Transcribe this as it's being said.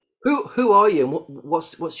who are you and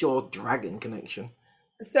what's your dragon connection?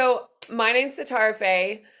 So my name's Sitara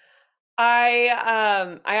Fe.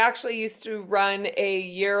 I actually used to run a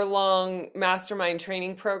year-long mastermind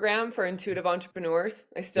training program for intuitive entrepreneurs.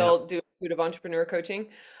 I Yeah. still do intuitive entrepreneur coaching.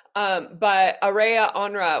 But Araya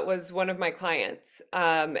Onra was one of my clients.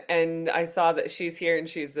 And I saw that she's here and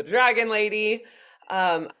she's the dragon lady.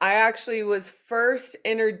 I actually was first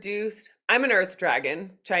introduced, I'm an earth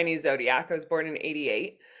dragon, Chinese zodiac. I was born in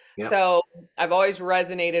 88. Yeah. So I've always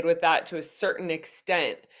resonated with that to a certain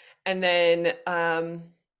extent. And then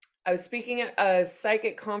I was speaking at a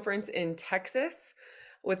psychic conference in Texas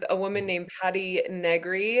with a woman named Patty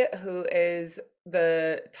Negri, who is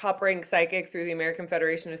the top ranked psychic through the American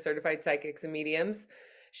Federation of Certified Psychics and Mediums.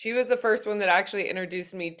 She was the first one that actually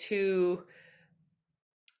introduced me to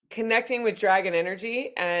connecting with dragon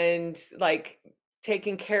energy and like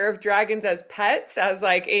taking care of dragons as pets, as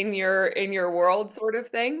like in your world sort of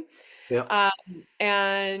thing. Yeah. Um,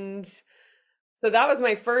 and so that was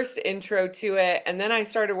my first intro to it. And then I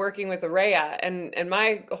started working with Araya, and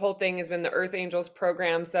my whole thing has been the Earth Angels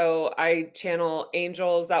program. So I channel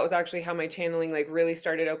angels. That was actually how my channeling like really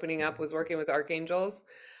started opening up, was working with archangels.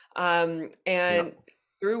 Yeah. And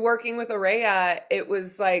through working with Araya, it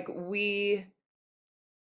was like we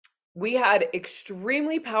had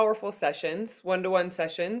extremely powerful sessions, one-to-one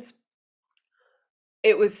sessions.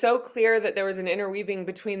 It was so clear that there was an interweaving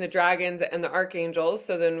between the dragons and the archangels.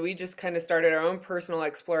 So then we just kind of started our own personal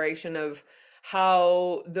exploration of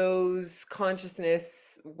how those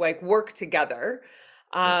consciousness like work together.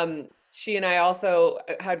 Yeah. She and I also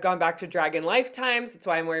had gone back to dragon lifetimes. That's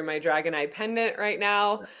why I'm wearing my dragon eye pendant right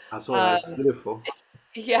now. I saw that. Um, It's beautiful.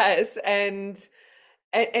 yes, and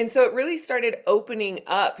so it really started opening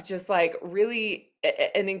up just like really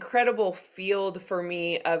an incredible field for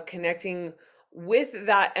me of connecting with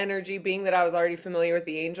that energy, being that I was already familiar with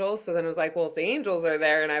the angels. So then it was like, well, if the angels are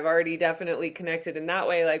there and I've already definitely connected in that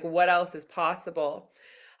way, like what else is possible?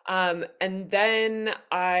 And then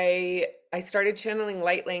I started channeling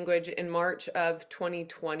light language in March of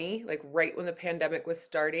 2020, like right when the pandemic was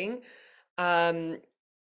starting. Um,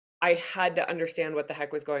 I had to understand what the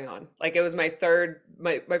heck was going on. Like it was my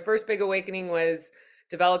first big awakening was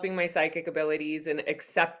developing my psychic abilities and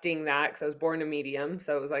accepting that, because I was born a medium.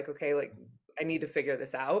 So it was like, okay, like I need to figure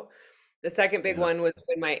this out. The second big Yeah. one was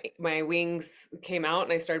when my wings came out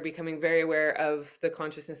and I started becoming very aware of the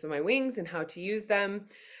consciousness of my wings and how to use them.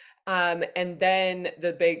 And then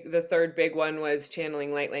the third big one was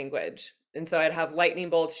channeling light language. And so I'd have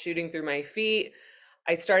lightning bolts shooting through my feet.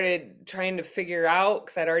 I started trying to figure out,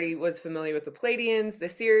 because I'd already was familiar with the Pleiadians, the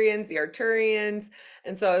Syrians, the Arcturians.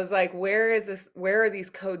 And so I was like, where are these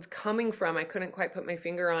codes coming from? I couldn't quite put my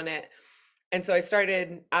finger on it. And so I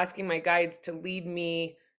started asking my guides to lead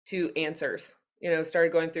me to answers.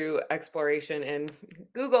 Started going through exploration, and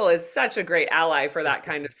Google is such a great ally for that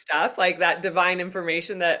kind of stuff, like that divine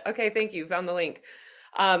information that, okay, thank you, found the link.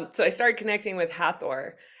 So I started connecting with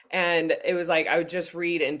Hathor, and it was like I would just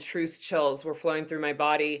read, and truth chills were flowing through my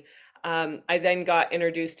body. I then got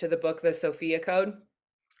introduced to the book, The Sophia Code,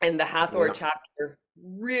 and the Hathor Yeah. chapter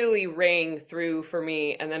really rang through for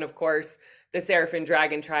me. And then, of course, the Seraphim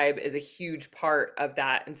Dragon Tribe is a huge part of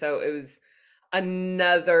that. And so it was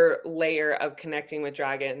another layer of connecting with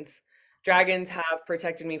dragons. Dragons have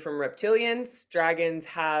protected me from reptilians. Dragons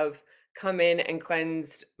have come in and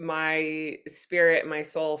cleansed my spirit and my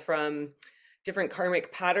soul from different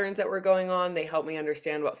karmic patterns that were going on. They help me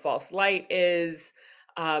understand what false light is,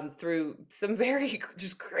 through some very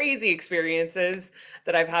just crazy experiences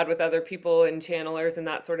that I've had with other people and channelers and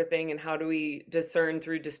that sort of thing. And how do we discern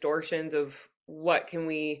through distortions of what can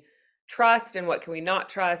we trust and what can we not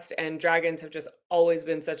trust? And dragons have just always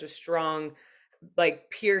been such a strong,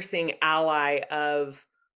 like piercing ally of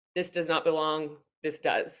this does not belong, this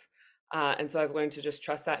does. And so I've learned to just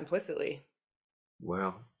trust that implicitly.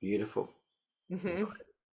 Wow. Beautiful. Hmm.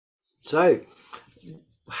 So,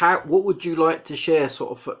 what would you like to share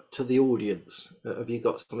sort of to the audience? Have you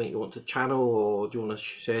got something you want to channel, or do you want to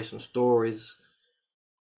share some stories?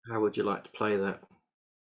 How would you like to play that?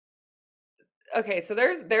 Okay, so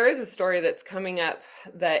there is a story that's coming up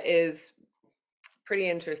that is pretty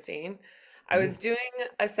interesting. I Mm. was doing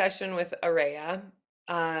a session with Araya.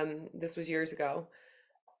 This was years ago.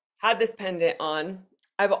 Had this pendant on.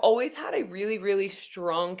 I've always had a really, really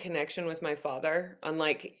strong connection with my father,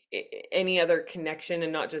 unlike any other connection,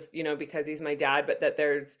 and not just, because he's my dad, but that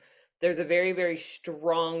there's a very, very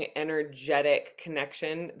strong energetic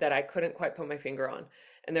connection that I couldn't quite put my finger on.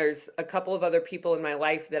 And there's a couple of other people in my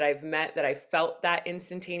life that I've met that I felt that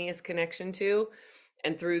instantaneous connection to.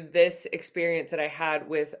 And through this experience that I had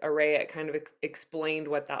with Araya, it kind of explained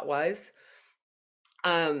what that was.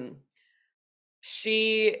 Um,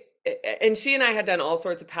 she she and I had done all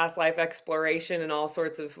sorts of past life exploration and all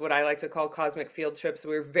sorts of what I like to call cosmic field trips.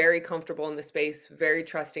 We were very comfortable in the space, very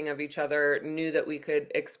trusting of each other, knew that we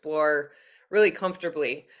could explore really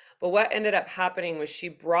comfortably. But what ended up happening was she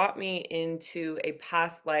brought me into a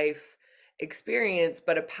past life experience,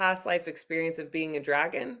 but a past life experience of being a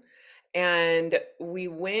dragon. And we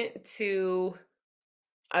went to,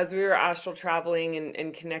 as we were astral traveling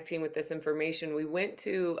and connecting with this information, we went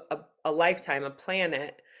to a lifetime, a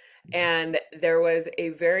planet, and there was a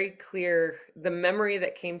very clear, the memory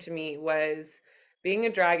that came to me was being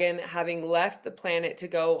a dragon, having left the planet to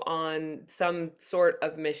go on some sort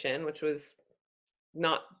of mission, which was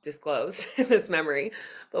not disclosed in this memory,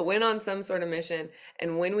 but went on some sort of mission.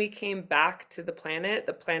 And when we came back to the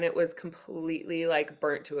planet was completely like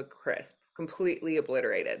burnt to a crisp, completely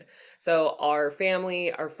obliterated. So our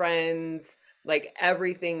family, our friends, like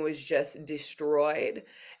everything was just destroyed.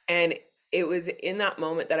 And it was in that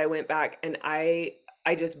moment that I went back and I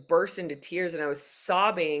just burst into tears and I was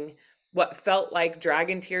sobbing what felt like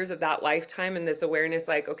dragon tears of that lifetime, and this awareness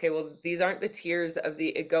like, okay, well, these aren't the tears of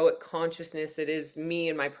the egoic consciousness that is me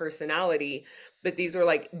and my personality, but these were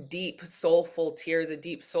like deep soulful tears, a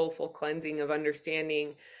deep soulful cleansing of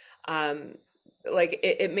understanding. um like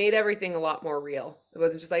it made everything a lot more real. It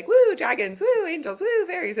wasn't just like woo dragons, woo angels, woo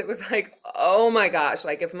fairies. It was like, oh my gosh,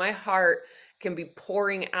 like if my heart can be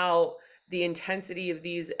pouring out the intensity of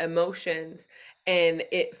these emotions and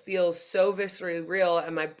it feels so viscerally real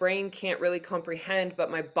and my brain can't really comprehend, but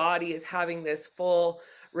my body is having this full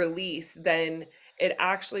release, then it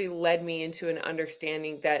actually led me into an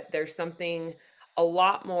understanding that there's something a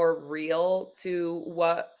lot more real to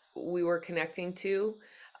what we were connecting to.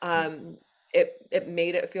 um, it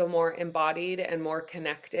made it feel more embodied and more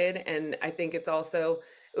connected, and I think it's also,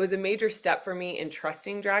 it was a major step for me in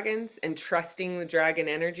trusting dragons and trusting the dragon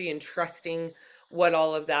energy and trusting what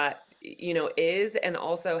all of that, is, and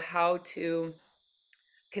also how to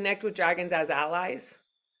connect with dragons as allies.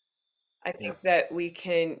 I Yeah, think that we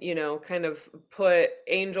can, kind of put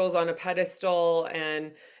angels on a pedestal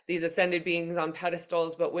and these ascended beings on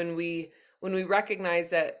pedestals, but when we recognize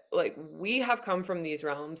that like we have come from these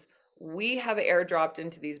realms, we have airdropped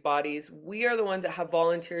into these bodies, we are the ones that have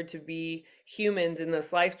volunteered to be humans in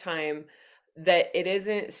this lifetime, that it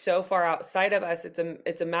isn't so far outside of us.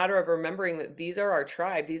 It's a matter of remembering that these are our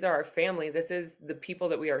tribe, these are our family, this is the people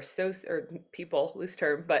that we are, so, or people, loose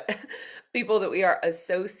term, but people that we are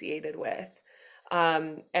associated with.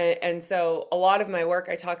 And so a lot of my work,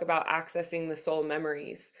 I talk about accessing the soul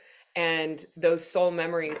memories. And those soul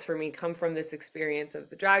memories for me come from this experience of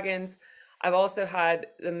the dragons. I've also had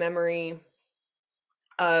the memory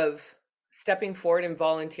of stepping forward and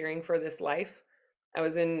volunteering for this life. I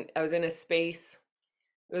was in a space,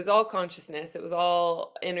 it was all consciousness, it was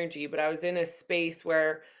all energy, but I was in a space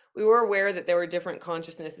where we were aware that there were different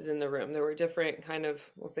consciousnesses in the room. There were different kind of,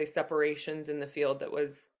 we'll say, separations in the field that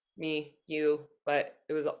was me, you, but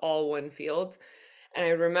it was all one field. And I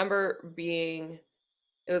remember being,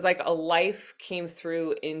 it was like a life came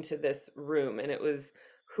through into this room and it was,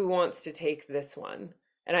 who wants to take this one?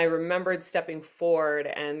 And I remembered stepping forward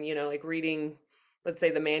and, like reading, let's say,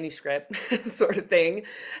 the manuscript sort of thing,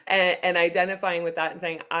 and identifying with that and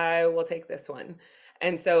saying, I will take this one.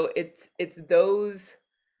 And so it's those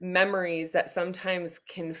memories that sometimes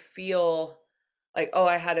can feel like, oh,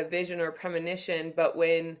 I had a vision or a premonition, but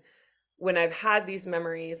when I've had these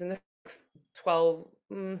memories, and this 12,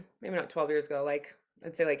 maybe not 12 years ago, like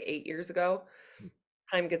I'd say like 8 years ago.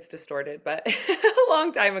 Time gets distorted, but a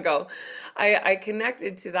long time ago, I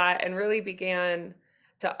connected to that and really began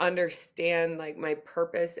to understand like my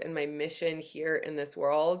purpose and my mission here in this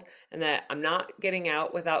world, and that I'm not getting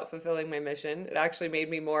out without fulfilling my mission. It actually made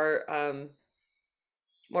me more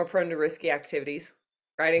prone to risky activities,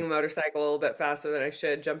 riding a motorcycle a little bit faster than I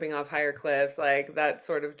should, jumping off higher cliffs, like that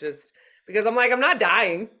sort of, just because I'm like, I'm not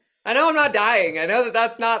dying. I know I'm not dying. I know that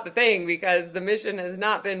that's not the thing because the mission has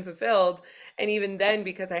not been fulfilled. And even then,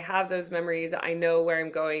 because I have those memories, I know where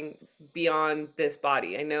I'm going beyond this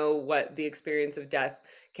body. I know what the experience of death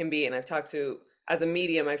can be. And I've talked to, as a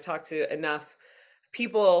medium, I've talked to enough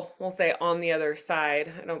people, we'll say, on the other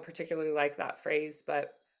side. I don't particularly like that phrase,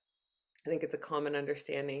 but I think it's a common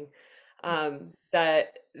understanding,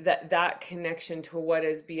 that connection to what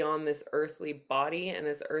is beyond this earthly body and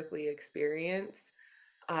this earthly experience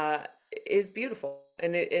uh, is beautiful,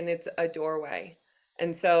 and it's a doorway.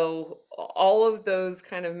 And so all of those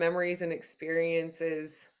kind of memories and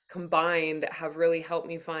experiences combined have really helped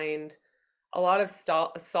me find a lot of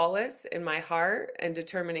solace in my heart and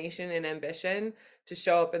determination and ambition to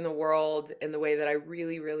show up in the world in the way that I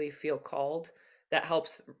really, really feel called. That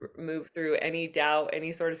helps move through any doubt,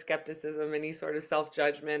 any sort of skepticism, any sort of self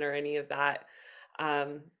judgment, or any of that.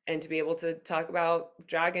 And to be able to talk about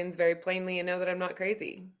dragons very plainly and know that I'm not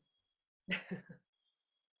crazy.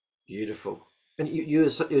 Beautiful. And you're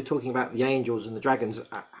talking about the angels and the dragons.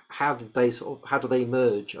 How did they how do they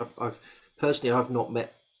merge? I've personally I've not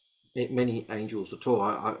met many angels at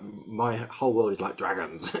all. My whole world is like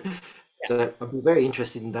dragons. So I'd be very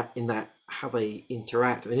interested in that how they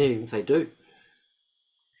interact, and even if they do.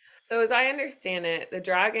 So as I understand it, the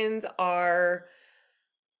dragons are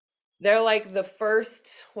they're like the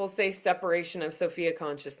first, we'll say, separation of Sophia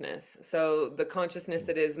consciousness. So the consciousness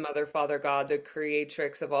that is Mother, Father, God, the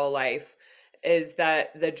creatrix of all life, is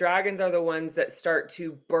that the dragons are the ones that start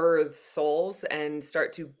to birth souls and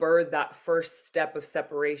start to birth that first step of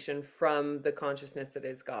separation from the consciousness that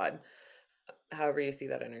is God, however you see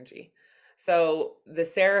that energy. So the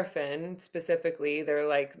seraphim specifically, they're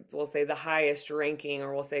like, we'll say the highest ranking,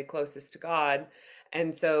 or we'll say closest to God.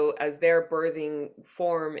 And so as they're birthing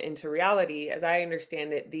form into reality, as I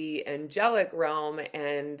understand it, the angelic realm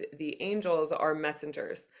and the angels are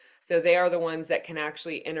messengers. So they are the ones that can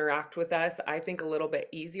actually interact with us, I think, a little bit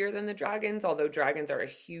easier than the dragons, although dragons are a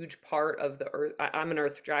huge part of the earth. I'm an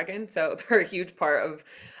earth dragon, so they're a huge part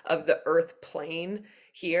of the earth plane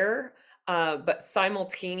here. But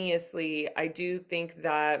simultaneously, I do think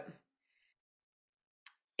that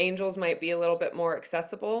angels might be a little bit more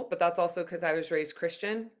accessible, but that's also because I was raised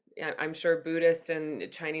Christian. Yeah, I'm sure Buddhist and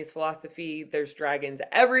Chinese philosophy, there's dragons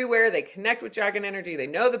everywhere. They connect with dragon energy. They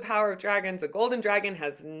know the power of dragons. A golden dragon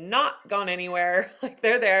has not gone anywhere. Like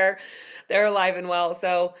they're there, they're alive and well.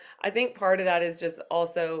 So I think part of that is just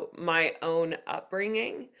also my own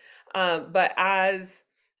upbringing. But as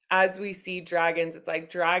we see dragons, it's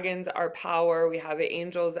like dragons are power. We have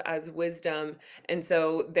angels as wisdom. And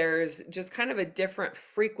so there's just kind of a different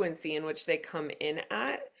frequency in which they come in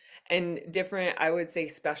at, and different, I would say,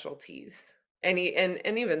 specialties. And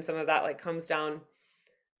even some of that like comes down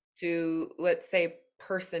to, let's say,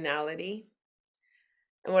 personality.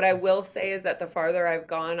 And what I will say is that the farther I've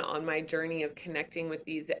gone on my journey of connecting with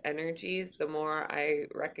these energies, the more I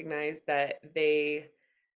recognize that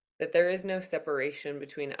there is no separation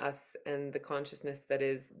between us and the consciousness that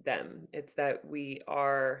is them. It's that we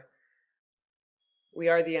are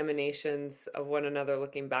the emanations of one another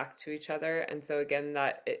looking back to each other. And so again,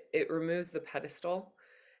 that it removes the pedestal,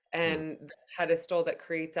 Mm. and the pedestal that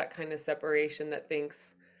creates that kind of separation, that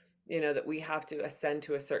thinks, that we have to ascend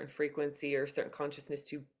to a certain frequency or certain consciousness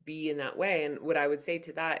to be in that way. And what I would say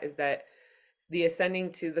to that is that the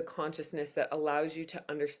ascending to the consciousness that allows you to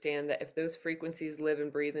understand that if those frequencies live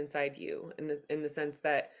and breathe inside you, in the sense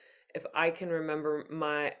that if I can remember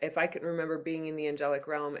being in the angelic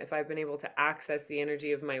realm, if I've been able to access the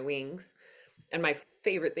energy of my wings, and my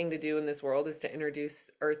favorite thing to do in this world is to introduce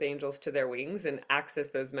earth angels to their wings and access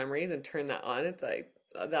those memories and turn that on. It's like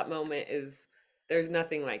that moment is, there's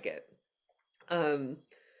nothing like it. um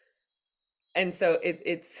and so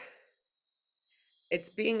it's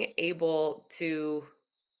being able to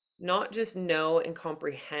not just know and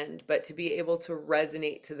comprehend, but to be able to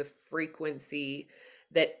resonate to the frequency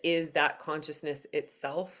that is that consciousness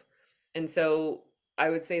itself. And so I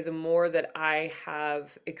would say the more that I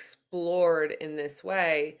have explored in this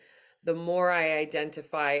way, the more I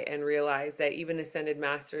identify and realize that even ascended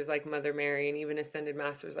masters like Mother Mary and even ascended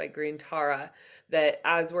masters like Green Tara, that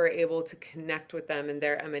as we're able to connect with them and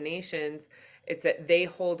their emanations, it's that they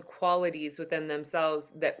hold qualities within themselves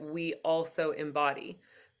that we also embody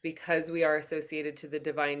because we are associated to the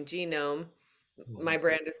divine genome. My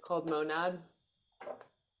brand is called Monad.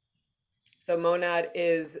 So, Monad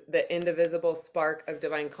is the indivisible spark of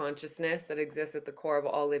divine consciousness that exists at the core of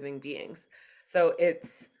all living beings. So,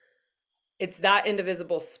 it's that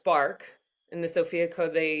indivisible spark. In the Sophia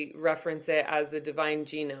Code, they reference it as the divine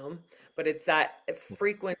genome, but it's that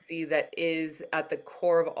frequency that is at the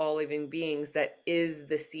core of all living beings that is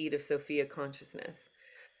the seed of Sophia consciousness.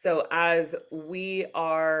 So, as we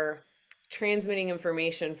are transmitting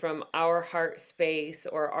information from our heart space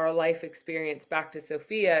or our life experience back to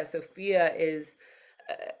Sophia, Sophia is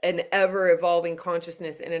an ever evolving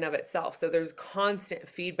consciousness in and of itself. So there's constant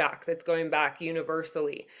feedback that's going back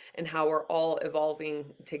universally, and how we're all evolving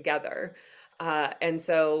together. And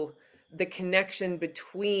so the connection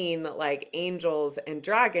between like angels and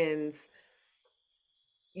dragons,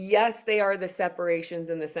 yes, they are the separations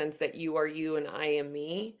in the sense that you are you and I am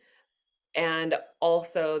me. and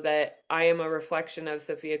also that I am a reflection of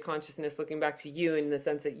Sophia consciousness looking back to you, in the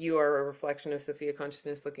sense that you are a reflection of Sophia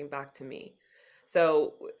consciousness looking back to me.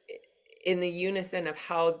 So, in the unison of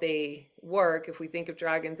how they work, if we think of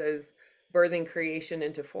dragons as birthing creation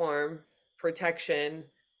into form, protection,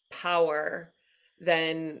 power,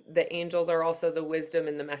 then the angels are also the wisdom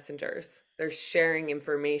and the messengers. They're sharing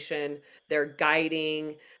information, they're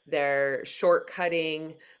guiding, they're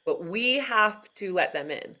shortcutting, but we have to let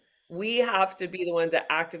them in. We have to be the ones that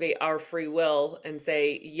activate our free will and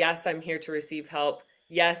say, yes, I'm here to receive help.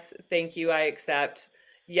 Yes, thank you, I accept.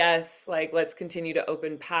 Yes, like let's continue to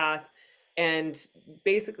open path, and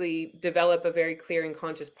basically develop a very clear and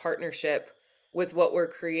conscious partnership with what we're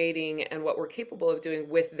creating and what we're capable of doing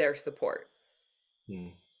with their support,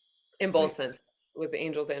 Mm. in both Great. senses, with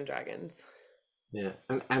angels and dragons. Yeah,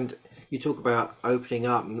 and you talk about opening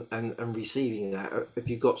up and receiving that. If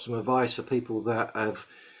you've got some advice for people that have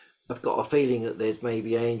got a feeling that there's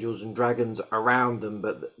maybe angels and dragons around them,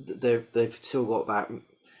 but they've still got that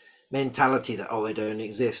mentality that, oh, they don't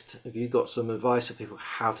exist. Have you got some advice for people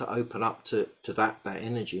how to open up to that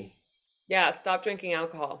energy? Yeah, stop drinking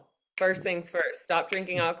alcohol. First things first, stop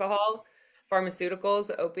drinking alcohol.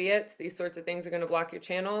 Pharmaceuticals, opiates, these sorts of things are going to block your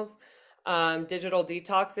channels. Digital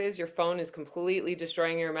detoxes, your phone is completely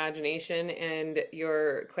destroying your imagination and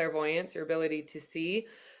your clairvoyance, your ability to see,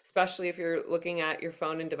 especially if you're looking at your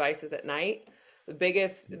phone and devices at night.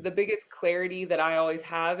 The biggest clarity that I always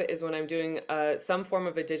have is when I'm doing some form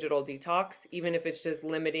of a digital detox, even if it's just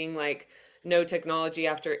limiting, like no technology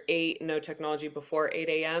after 8, no technology before 8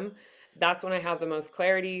 a.m. That's when I have the most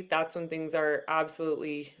clarity. That's when things are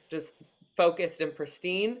absolutely just focused and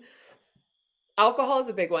pristine. Alcohol is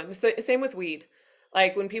a big one. So, same with weed.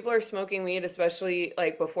 Like when people are smoking weed, especially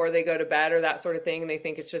like before they go to bed or that sort of thing, and they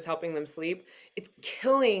think it's just helping them sleep, it's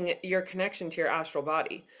killing your connection to your astral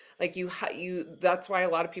body. Like that's why a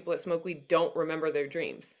lot of people that smoke weed don't remember their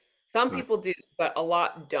dreams. Some Right. people do, but a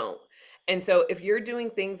lot don't. And so if you're doing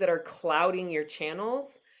things that are clouding your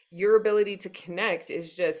channels, your ability to connect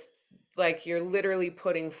is just like you're literally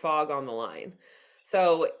putting fog on the line.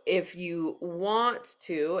 So if you want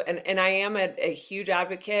to, and I am a huge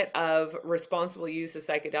advocate of responsible use of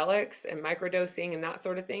psychedelics and microdosing and that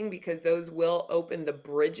sort of thing, because those will open the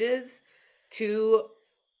bridges to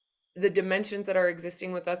the dimensions that are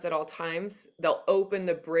existing with us at all times. They'll open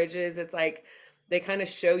the bridges. It's like they kind of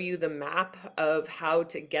show you the map of how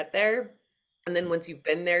to get there. And then once you've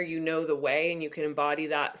been there, you know the way and you can embody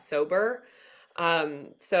that sober.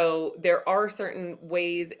 So there are certain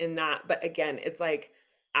ways in that, but again, it's like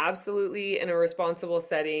absolutely in a responsible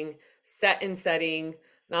setting, set in setting,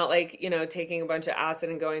 not like, taking a bunch of acid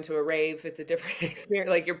and going to a rave. It's a different experience.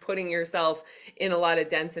 Like you're putting yourself in a lot of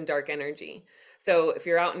dense and dark energy. So if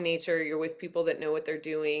you're out in nature, you're with people that know what they're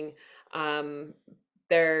doing. Um,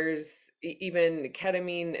 there's even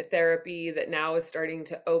ketamine therapy that now is starting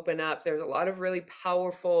to open up. There's a lot of really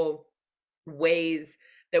powerful ways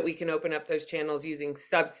that we can open up those channels using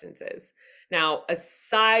substances. Now,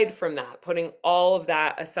 aside from that, putting all of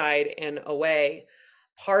that aside and away,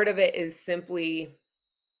 part of it is simply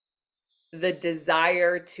the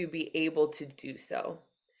desire to be able to do so.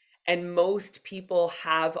 And most people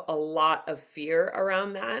have a lot of fear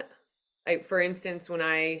around that. Like, for instance, when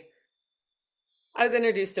I was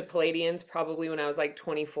introduced to Palladians probably when I was like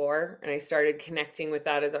 24, and I started connecting with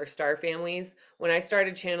that as our star families. When I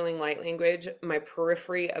started channeling light language, my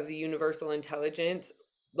periphery of the universal intelligence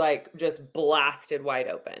like just blasted wide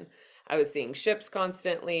open. I was seeing ships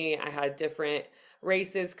constantly. I had different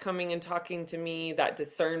races coming and talking to me. That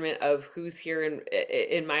discernment of who's here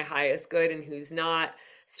in my highest good and who's not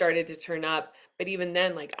started to turn up. But even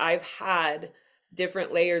then, like I've had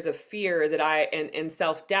different layers of fear that and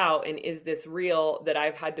self-doubt, and is this real, that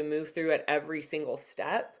I've had to move through at every single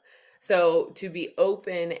step. So to be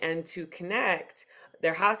open and to connect,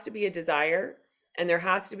 there has to be a desire, and there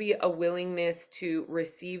has to be a willingness to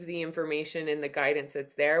receive the information and the guidance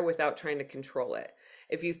that's there without trying to control it.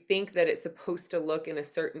 If you think that it's supposed to look in a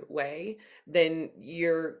certain way, then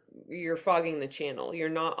you're fogging the channel. You're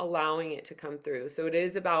not allowing it to come through. So it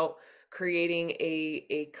is about creating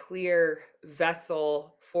a clear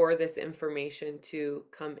vessel for this information to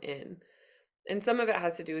come in. And some of it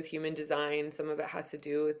has to do with human design, some of it has to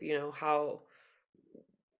do with, how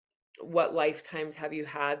what lifetimes have you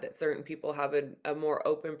had that certain people have a more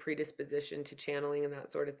open predisposition to channeling and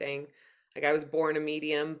that sort of thing. Like I was born a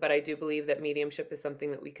medium, but I do believe that mediumship is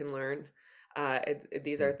something that we can learn.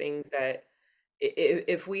 These are things that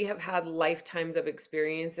if we have had lifetimes of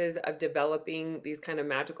experiences of developing these kind of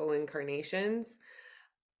magical incarnations,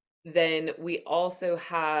 then we also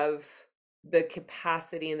have the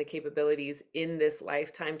capacity and the capabilities in this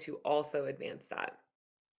lifetime to also advance that.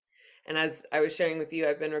 And as I was sharing with you,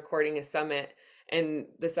 I've been recording a summit, and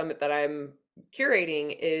the summit that I'm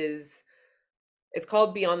curating is, it's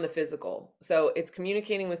called Beyond the Physical. So it's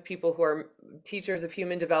communicating with people who are teachers of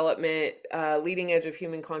human development, leading edge of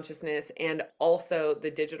human consciousness, and also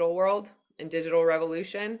the digital world and digital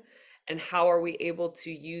revolution. And how are we able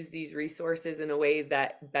to use these resources in a way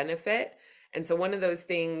that benefit? And so, one of those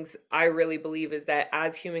things I really believe is that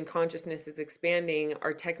as human consciousness is expanding,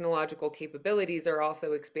 our technological capabilities are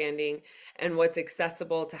also expanding, and what's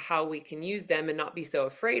accessible to how we can use them and not be so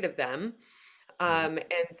afraid of them. And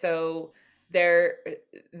so there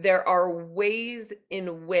there are ways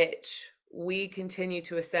in which we continue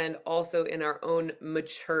to ascend also in our own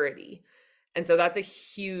maturity. And so that's a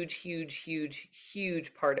huge, huge, huge,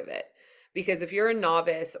 huge part of it. Because if you're a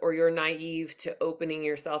novice or you're naive to opening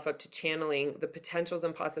yourself up to channeling the potentials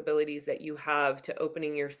and possibilities that you have to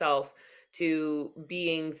opening yourself to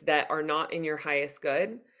beings that are not in your highest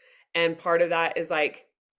good, and part of that is like,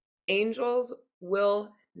 angels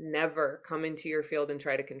will never come into your field and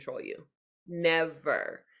try to control you.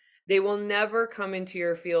 Never. They will never come into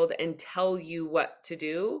your field and tell you what to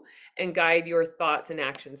do and guide your thoughts and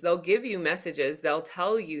actions. They'll give you messages, they'll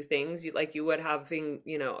tell you things like you would having,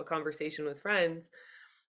 a conversation with friends.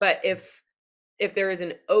 But if there is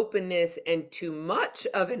an openness and too much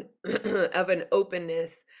of an of an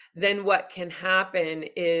openness, then what can happen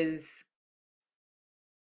is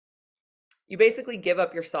you basically give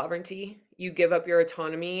up your sovereignty, you give up your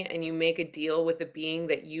autonomy, and you make a deal with a being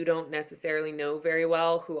that you don't necessarily know very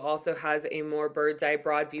well, who also has a more bird's eye,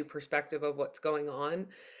 broad view perspective of what's going on.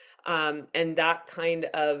 And that kind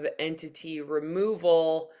of entity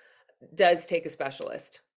removal does take a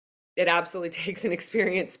specialist. It absolutely takes an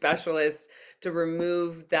experienced specialist to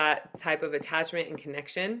remove that type of attachment and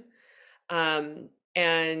connection.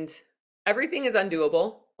 And everything is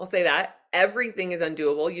undoable. I'll say that. Everything is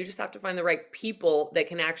undoable. You just have to find the right people that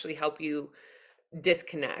can actually help you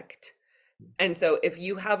disconnect. And so if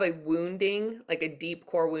you have a wounding, like a deep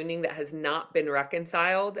core wounding that has not been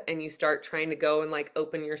reconciled, and you start trying to go and like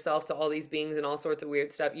open yourself to all these beings and all sorts of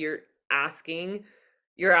weird stuff, asking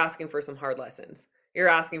you're asking for some hard lessons. You're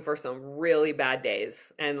asking for some really bad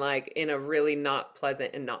days, and like in a really not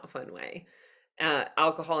pleasant and not fun way.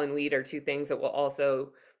 Alcohol and weed are two things that will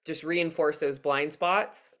also just reinforce those blind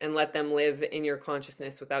spots and let them live in your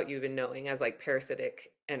consciousness without you even knowing, as like parasitic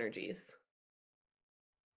energies.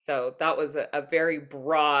 So that was a very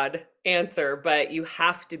broad answer, but you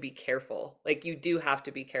have to be careful. Like, you do have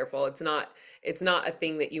to be careful. It's not a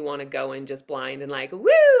thing that you want to go in just blind and like, woo,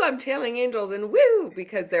 I'm channeling angels and woo,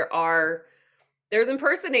 because there's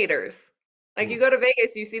impersonators. Like, you go to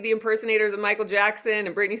Vegas, you see the impersonators of Michael Jackson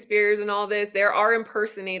and Britney Spears and all this. There are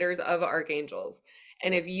impersonators of archangels.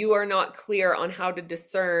 And if you are not clear on how to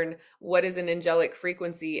discern what is an angelic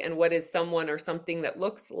frequency and what is someone or something that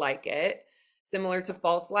looks like it, similar to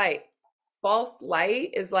false light. False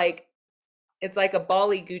light is like, it's like a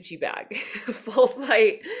Bali Gucci bag. False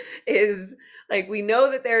light is like, we know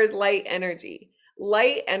that there is light energy.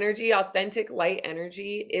 Light energy, authentic light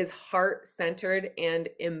energy, is heart centered and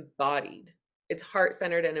embodied. It's heart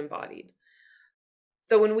centered and embodied.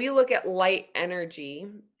 So when we look at light energy,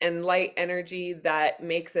 and light energy that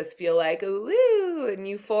makes us feel like woo and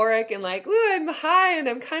euphoric and like, woo, I'm high and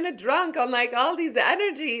I'm kind of drunk on like all these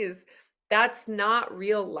energies, that's not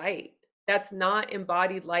real light. That's not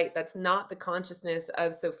embodied light. That's not the consciousness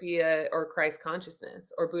of Sophia or Christ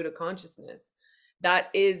consciousness or Buddha consciousness. That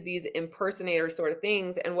is these impersonator sort of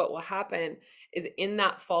things. And what will happen is, in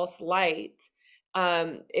that false light,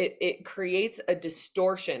 it creates a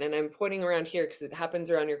distortion, and I'm pointing around here because it happens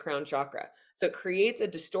around your crown chakra. So it creates a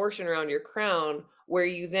distortion around your crown where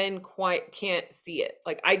you then quite can't see it.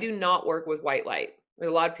 Like, I do not work with white light.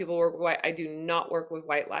 There's a lot of people work with white. I do not work with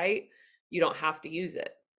white light. You don't have to use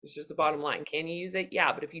it. It's just the bottom line. Can you use it?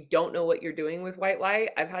 Yeah, but if you don't know what you're doing with white light,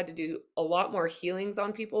 I've had to do a lot more healings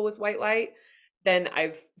on people with white light than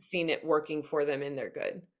I've seen it working for them in their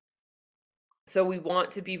good. So we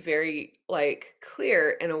want to be very like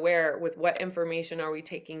clear and aware with what information are we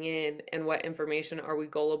taking in, and what information are we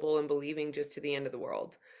gullible and believing just to the end of the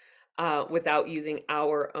world, without using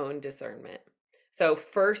our own discernment. So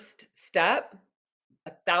first step,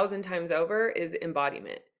 1,000 times over, is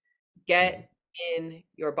embodiment. Get in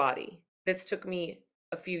your body. This took me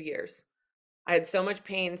a few years. I had so much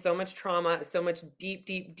pain, so much trauma, so much deep,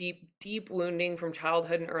 deep, deep, deep wounding from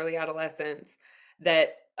childhood and early adolescence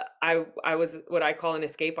that I was what I call an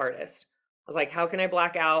escape artist. I was like, how can I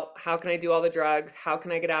black out? How can I do all the drugs? How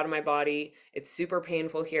can I get out of my body? It's super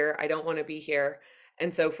painful here. I don't want to be here.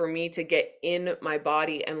 And so for me to get in my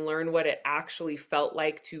body and learn what it actually felt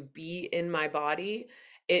like to be in my body,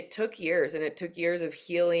 it took years, and it took years of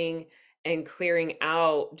healing and clearing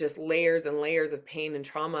out just layers and layers of pain and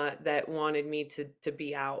trauma that wanted me to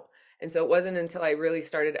be out. And so it wasn't until I really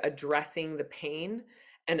started addressing the pain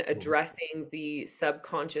and Mm. addressing the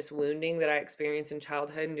subconscious wounding that I experienced in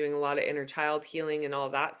childhood and doing a lot of inner child healing and all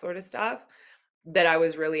that sort of stuff that I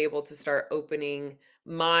was really able to start opening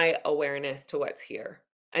my awareness to what's here.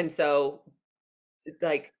 And so,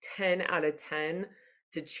 like 10 out of 10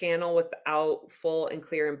 to channel without full and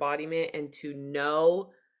clear embodiment and to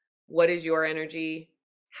know what is your energy,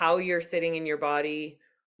 how you're sitting in your body,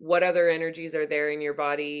 what other energies are there in your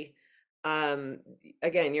body. Um,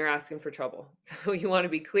 Again, you're asking for trouble. So you want to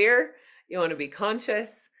be clear, you want to be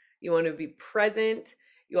conscious, you want to be present,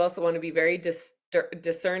 you also want to be very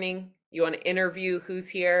discerning. You want to interview who's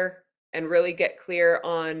here and really get clear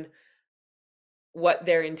on what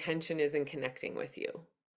their intention is in connecting with you.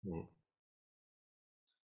 Mm.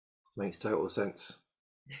 Makes total sense.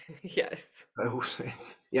 Yes. Total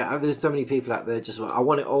sense. Yeah, and there's so many people out there just like, I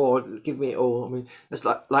want it all, give me it all. I mean, it's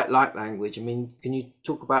like light language. I mean, can you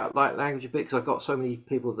talk about light language a bit? Because I've got so many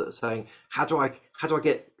people that are saying, how do I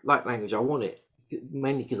get light language? I want it,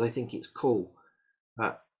 mainly because they think it's cool.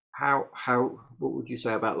 What would you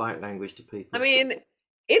say about light language to I people? mean,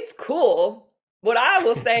 it's cool. What I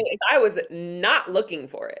will say is I was not looking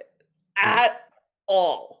for it Mm. at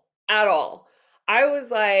all. At all. I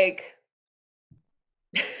was like,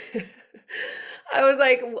 I was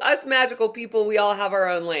like, us magical people, we all have our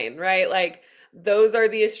own lane, right? Like, those are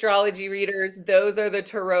the astrology readers, those are the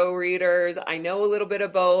tarot readers. I know a little bit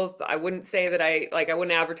of both. I wouldn't say that I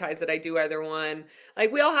wouldn't advertise that I do either one.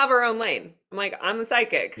 Like, we all have our own lane. I'm like, I'm the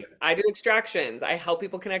psychic. Yeah. I do extractions. I help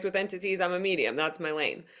people connect with entities. I'm a medium. That's my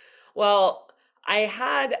lane. Well, I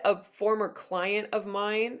had a former client of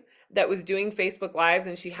mine that was doing Facebook Lives,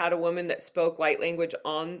 and she had a woman that spoke light language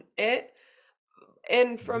on it.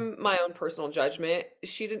 And Mhm. from my own personal judgment,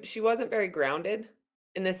 she wasn't very grounded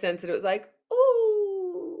in the sense that it was like,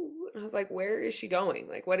 "Oh," and I was like, "Where is she going?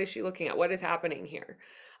 Like, what is she looking at? What is happening here?"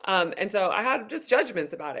 And so I had just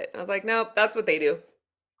judgments about it. I was like, "Nope, that's what they do."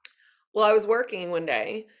 Well, I was working one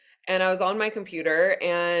day and I was on my computer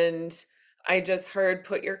and I just heard,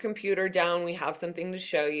 "Put your computer down. We have something to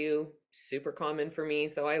show you." Super common for me,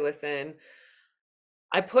 so I listen.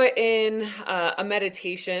 I put in a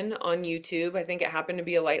meditation on YouTube. I think it happened to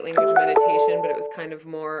be a light language meditation, but it was kind of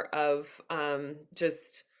more of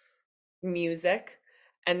just music.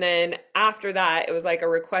 And then after that, it was like a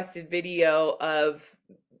requested video of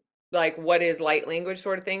like what is light language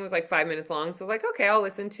sort of thing. It was like 5 minutes long. So I was like, okay, I'll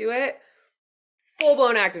listen to it. Full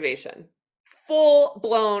blown activation. Full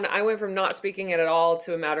blown. I went from not speaking it at all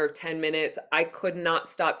to a matter of 10 minutes. I could not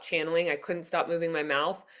stop channeling. I couldn't stop moving my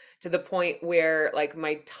mouth to the point where like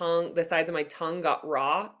my tongue, the sides of my tongue got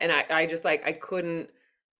raw. And I just like, I couldn't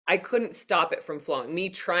stop it from flowing. Me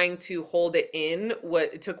trying to hold it in,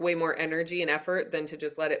 it took way more energy and effort than to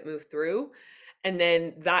just let it move through. And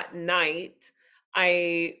then that night,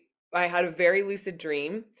 I I had a very lucid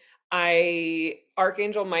dream. I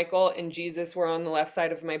Archangel Michael and Jesus were on the left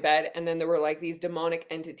side of my bed, and then there were like these demonic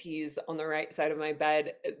entities on the right side of my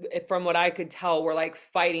bed. From what I could tell, were like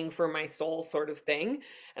fighting for my soul, sort of thing.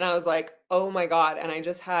 And I was like, "Oh my God!" And I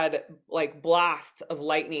just had like blasts of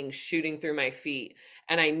lightning shooting through my feet,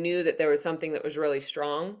 and I knew that there was something that was really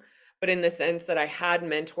strong. But in the sense that I had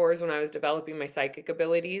mentors when I was developing my psychic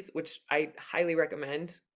abilities, which I highly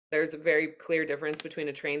recommend. There's a very clear difference between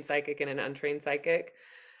a trained psychic and an untrained psychic.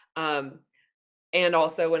 Um, and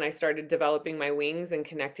also, when I started developing my wings and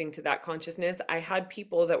connecting to that consciousness, I had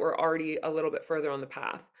people that were already a little bit further on the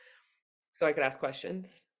path. So I could ask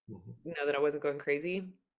questions, Mhm. know that I wasn't going crazy.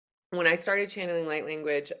 When I started channeling light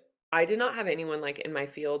language, I did not have anyone like in my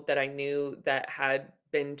field that I knew that had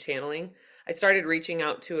been channeling. I started reaching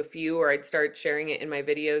out to a few, or I'd start sharing it in my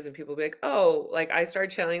videos, and people would be like, "Oh, like I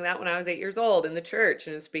started channeling that when I was 8 years old in the church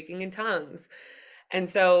and was speaking in tongues." And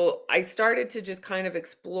so I started to just kind of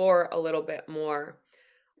explore a little bit more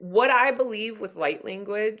what I believe with light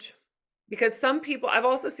language. Because some people, I've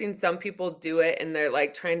also seen some people do it and they're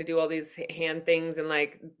like trying to do all these hand things. And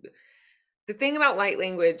like the thing about light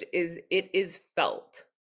language is it is felt.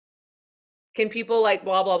 Can people like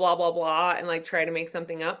blah, blah, blah, blah, blah, and like try to make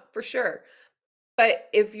something up? For sure. But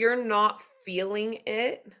if you're not feeling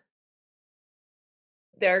it,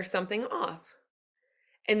 there's something off.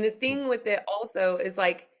 And the Mm. thing with it also is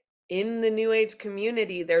like in the new age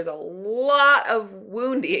community, there's a lot of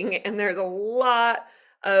wounding and there's a lot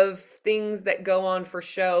of things that go on for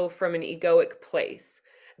show from an egoic place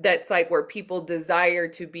that's like where people desire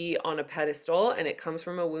to be on a pedestal, and it comes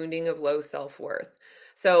from a wounding of low self-worth.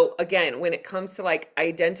 So again, when it comes to like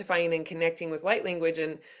identifying and connecting with light language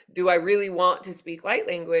and do I really want to speak light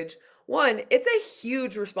language? One, it's a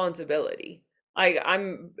huge responsibility.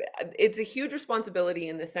 I'm it's a huge responsibility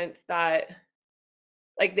in the sense that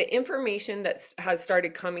like the information that has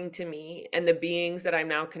started coming to me and the beings that I'm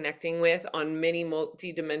now connecting with on many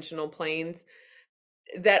multi-dimensional planes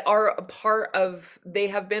that are a part of, they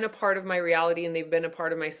have been a part of my reality and they've been a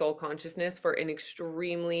part of my soul consciousness for an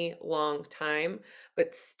extremely long time,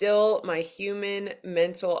 but still my human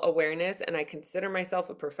mental awareness, and I consider myself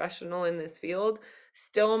a professional in this field,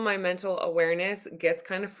 still my mental awareness gets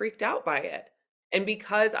kind of freaked out by it. And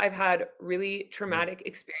because I've had really Mm. traumatic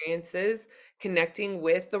experiences connecting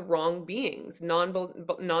with the wrong beings,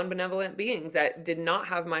 non-benevolent beings that did not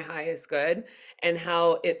have my highest good, and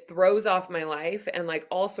how it throws off my life and like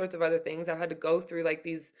all sorts of other things. I've had to go through like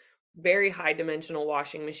these very high dimensional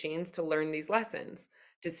washing machines to learn these lessons,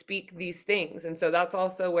 to speak these things. And so that's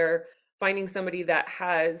also where finding somebody that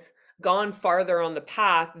has gone farther on the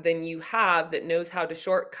path than you have, that knows how to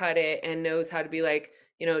shortcut it and knows how to be like,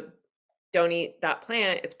 you know, don't eat that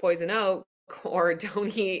plant, it's poison oak, or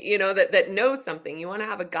don't eat, that knows something. You want to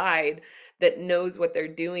have a guide that knows what they're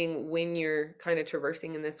doing when you're kind of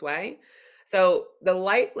traversing in this way. So the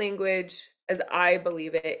light language, as I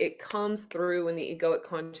believe it, it comes through when the egoic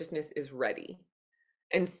consciousness is ready.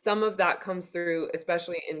 And some of that comes through,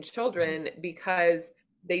 especially in Mm. children, because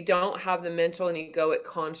they don't have the mental and egoic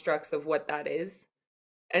constructs of what that is.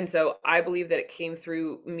 And so I believe that it came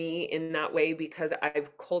through me in that way because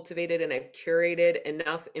I've cultivated and I've curated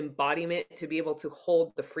enough embodiment to be able to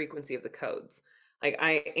hold the frequency of the codes. Like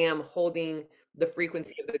I am holding the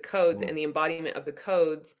frequency of the codes Mm. and the embodiment of the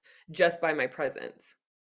codes just by my presence.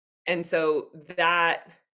 And so that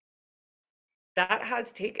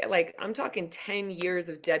has taken, like, I'm talking 10 years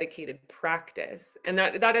of dedicated practice. And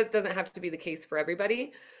doesn't have to be the case for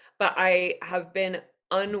everybody, but I have been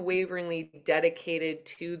unwaveringly dedicated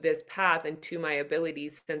to this path and to my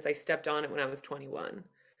abilities since I stepped on it when I was 21.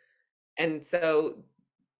 And so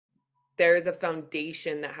there is a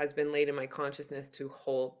foundation that has been laid in my consciousness to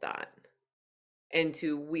hold that and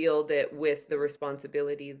to wield it with the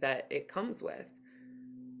responsibility that it comes with.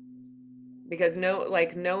 Because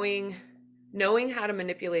knowing how to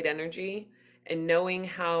manipulate energy and knowing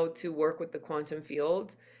how to work with the quantum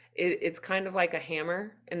field, it's kind of like a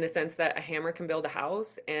hammer in the sense that a hammer can build a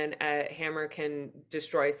house and a hammer can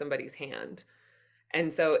destroy somebody's hand.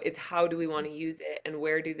 And so it's how do we want to use it and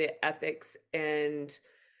where do the ethics and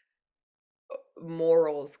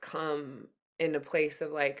morals come in a place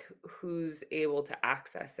of like who's able to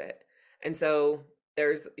access it. And so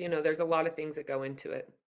there's a lot of things that go into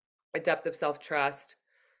it. A depth of self-trust,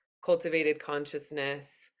 cultivated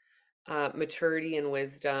consciousness, maturity and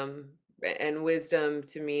wisdom. And wisdom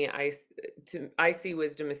to me, I see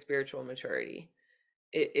wisdom as spiritual maturity.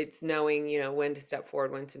 It's knowing, when to step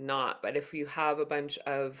forward, when to not. But if you have a bunch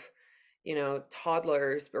of,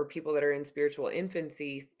 toddlers or people that are in spiritual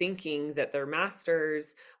infancy thinking that they're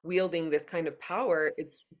masters, wielding this kind of power,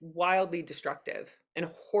 it's wildly destructive and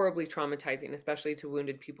horribly traumatizing, especially to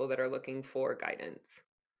wounded people that are looking for guidance.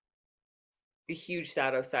 It's a huge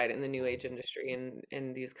shadow side in the new age industry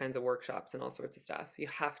and these kinds of workshops and all sorts of stuff. You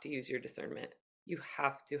have to use your discernment. You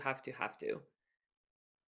have to.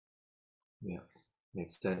 Yeah,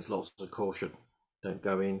 makes sense. Lots of caution. Don't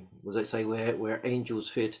go in. Was they say where angels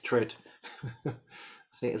fear to tread? I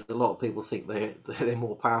think there's a lot of people think they're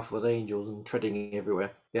more powerful than angels and treading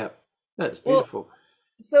everywhere. Yeah, no, it's Well, beautiful.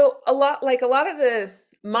 so a lot of the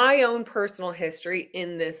my own personal history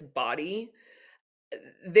in this body,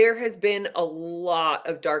 there has been a lot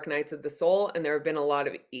of dark nights of the soul and there have been a lot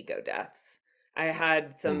of ego deaths. I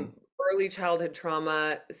had Mm. some early childhood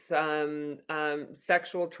trauma, some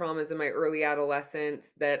sexual traumas in my early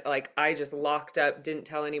adolescence that like I just locked up, didn't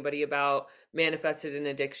tell anybody about, manifested in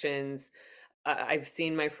addictions. I've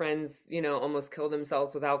seen my friends, almost kill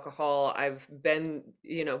themselves with alcohol. I've been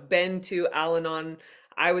to Al-Anon.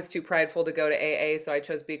 I was too prideful to go to AA, so I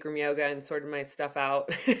chose Bikram yoga and sorted my stuff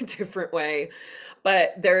out a different way.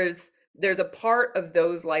 But there's a part of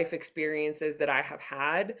those life experiences that I have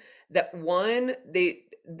had that one,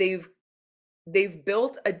 they've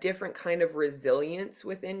built a different kind of resilience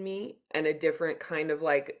within me and a different kind of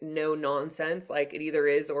like no nonsense, like it either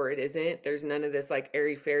is or it isn't. There's none of this like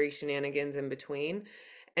airy fairy shenanigans in between.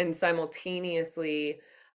 And simultaneously,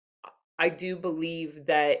 I do believe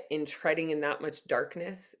that in treading in that much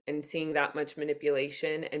darkness and seeing that much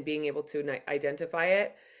manipulation and being able to identify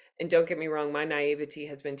it And don't get me wrong, my naivety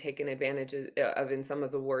has been taken advantage of in some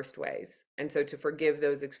of the worst ways. And so to forgive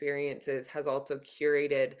those experiences has also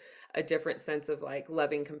curated a different sense of like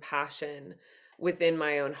loving compassion within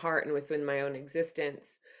my own heart and within my own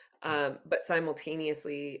existence. But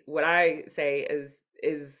simultaneously, what I say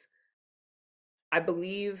is I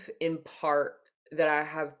believe in part that I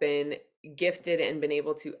have been gifted and been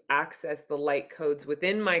able to access the light codes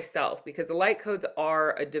within myself, because the light codes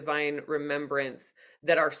are a divine remembrance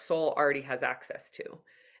that our soul already has access to.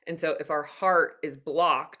 And so if our heart is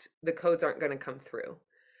blocked, the codes aren't going to come through.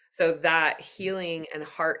 So that healing and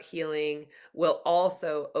heart healing will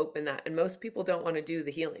also open that. And most people don't want to do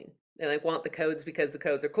the healing. They like want the codes because the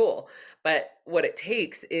codes are cool. But what it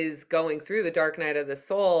takes is going through the dark night of the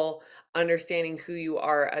soul, understanding who you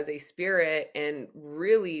are as a spirit, and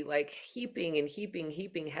really like heaping and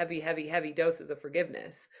heaping heavy doses of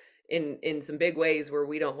forgiveness in some big ways where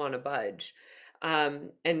we don't want to budge.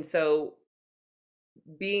 And so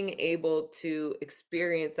being able to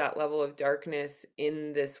experience that level of darkness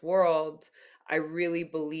in this world, I really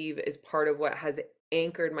believe is part of what has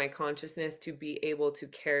anchored my consciousness to be able to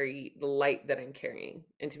carry the light that I'm carrying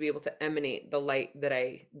and to be able to emanate the light that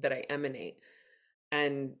I emanate.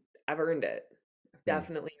 And I've earned it. I've Mm.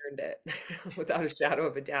 definitely earned it without a shadow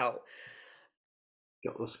of a doubt.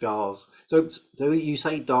 Got the scars. So you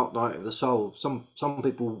say dark night of the soul. Some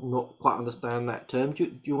people not quite understand that term. Do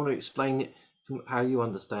you want to explain it from how you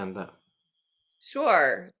understand that?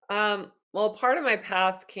 Sure. Well, part of my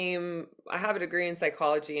path came, I have a degree in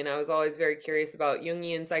psychology, and I was always very curious about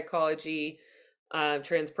Jungian psychology,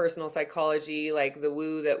 transpersonal psychology, like the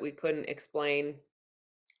woo that we couldn't explain.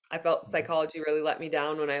 I felt psychology really let me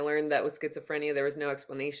down when I learned that with schizophrenia, there was no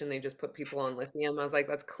explanation. They just put people on lithium. I was like,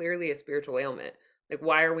 that's clearly a spiritual ailment. Like,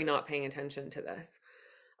 why are we not paying attention to this?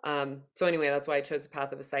 So anyway, that's why I chose the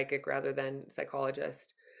path of a psychic rather than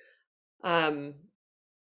psychologist. Um,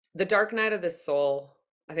 the Dark Night of the Soul,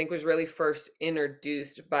 I think, was really first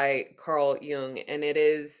introduced by Carl Jung, and it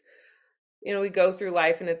is, we go through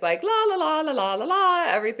life and it's like la la la la la la la,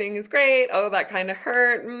 everything is great. Oh, that kind of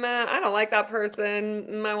hurt. I don't like that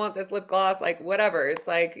person. I want this lip gloss. Like whatever. It's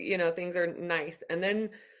like, things are nice, and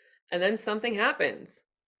then something happens.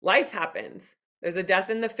 Life happens. There's a death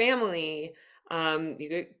in the family. You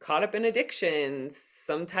get caught up in addictions.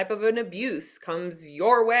 Some type of an abuse comes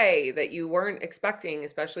your way that you weren't expecting,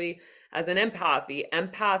 especially as an empath. The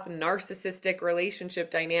empath narcissistic relationship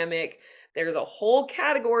dynamic. There's a whole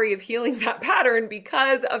category of healing that pattern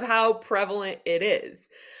because of how prevalent it is.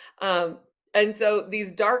 Um, and so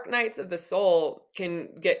these dark nights of the soul can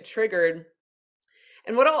get triggered.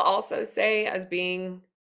 And what I'll also say as being,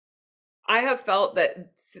 I have felt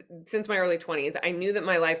that since my early 20s, I knew that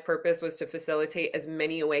my life purpose was to facilitate as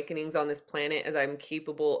many awakenings on this planet as I'm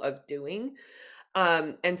capable of doing.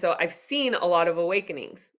 And so I've seen a lot of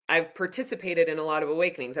awakenings. I've participated in a lot of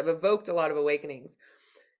awakenings. I've evoked a lot of awakenings.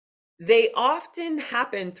 They often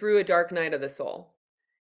happen through a dark night of the soul.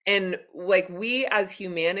 And like we as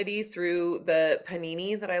humanity, through the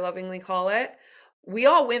panini that I lovingly call it, we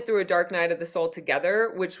all went through a dark night of the soul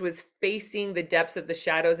together, which was facing the depths of the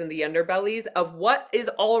shadows and the underbellies of what is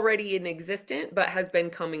already in existent but has been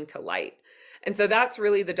coming to light. And so that's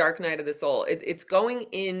really the dark night of the soul. It's going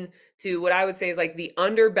into what I would say is like the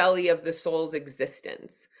underbelly of the soul's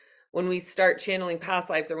existence. When we start channeling past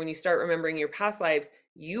lives, or when you start remembering your past lives,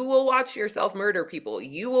 you will watch yourself murder people.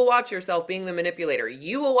 You will watch yourself being the manipulator.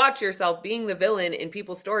 You will watch yourself being the villain in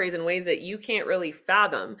people's stories in ways that you can't really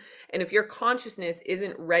fathom. And if your consciousness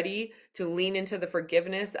isn't ready to lean into the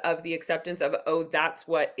forgiveness of the acceptance of, oh, that's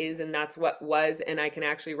what is and that's what was, and I can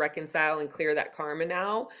actually reconcile and clear that karma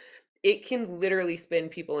now, it can literally spin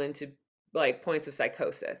people into like points of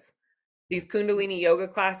psychosis. These Kundalini yoga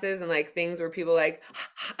classes and like things where people like,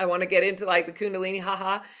 I want to get into like the Kundalini,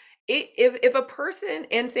 haha. If a person,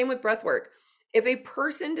 and same with breath work, if a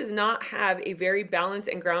person does not have a very balanced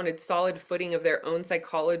and grounded, solid footing of their own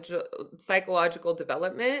psychological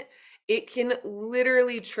development, it can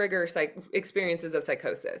literally trigger experiences of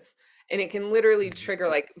psychosis, and it can literally trigger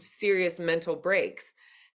like serious mental breaks.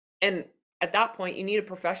 And at that point, you need a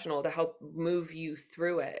professional to help move you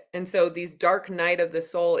through it. And so these dark night of the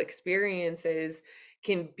soul experiences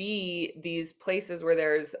can be these places where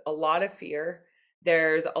there's a lot of fear,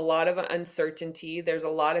 there's a lot of uncertainty, there's a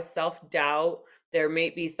lot of self-doubt, there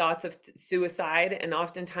may be thoughts of suicide, and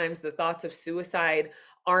oftentimes the thoughts of suicide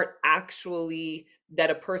aren't actually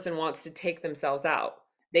that a person wants to take themselves out.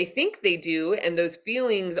 They think they do, and those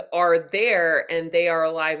feelings are there and they are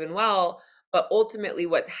alive and well, but ultimately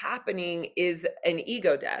what's happening is an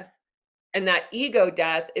ego death. And that ego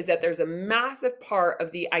death is that there's a massive part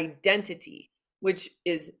of the identity which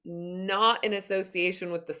is not in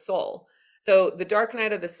association with the soul. So the dark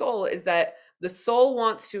night of the soul is that the soul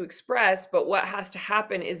wants to express, but what has to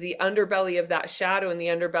happen is the underbelly of that shadow and the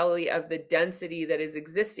underbelly of the density that is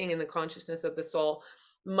existing in the consciousness of the soul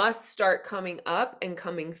must start coming up and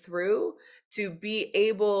coming through to be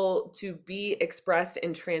able to be expressed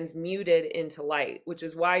and transmuted into light, which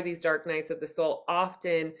is why these dark nights of the soul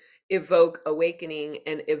often evoke awakening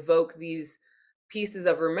and evoke these pieces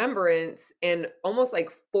of remembrance and almost like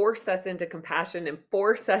force us into compassion and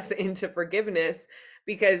force us into forgiveness,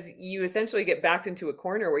 because you essentially get backed into a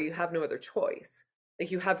corner where you have no other choice.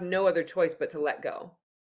 Like you have no other choice but to let go.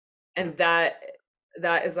 Yeah. And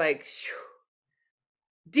that is like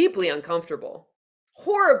deeply uncomfortable.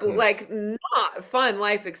 Horrible, Mm. like not fun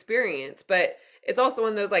life experience, but it's also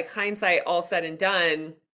one of those like hindsight all said and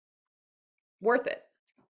done, worth it.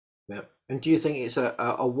 Yeah. And do you think it's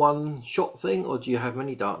a one shot thing, or do you have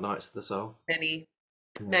many dark nights of the soul? Many,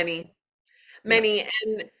 Mm. many. Yeah. Many,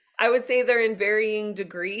 and I would say they're in varying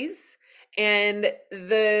degrees. And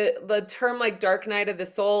the term like dark night of the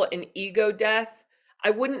soul and ego death,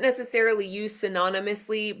 I wouldn't necessarily use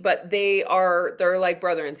synonymously, but they're like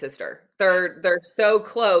brother and sister. They're so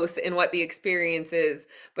close in what the experience is,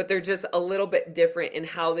 but they're just a little bit different in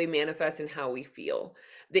how they manifest and how we feel.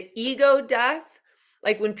 The ego death,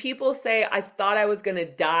 like when people say I thought I was going to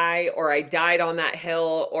die or I died on that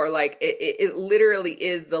hill, or like it literally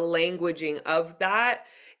is the languaging of that.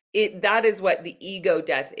 That is what the ego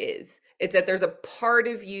death is. It's that there's a part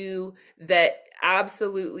of you that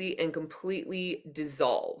absolutely and completely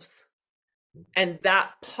dissolves, and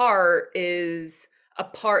that part is a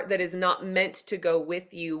part that is not meant to go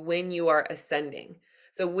with you when you are ascending.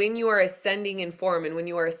 So, when you are ascending in form and when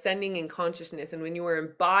you are ascending in consciousness and when you are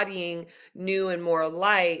embodying new and more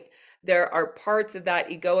light, there are parts of that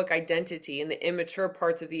egoic identity and the immature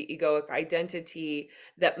parts of the egoic identity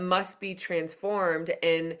that must be transformed.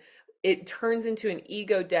 And it turns into an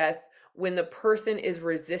ego death when the person is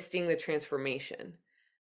resisting the transformation.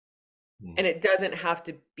 Mm. And it doesn't have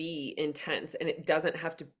to be intense and it doesn't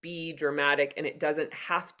have to be dramatic and it doesn't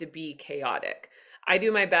have to be chaotic. I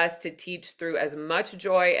do my best to teach through as much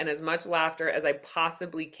joy and as much laughter as I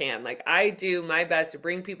possibly can. Like I do my best to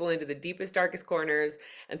bring people into the deepest, darkest corners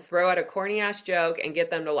and throw out a corny ass joke and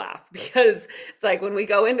get them to laugh. Because it's like when we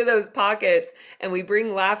go into those pockets and we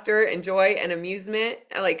bring laughter and joy and amusement,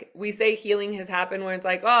 like we say healing has happened when it's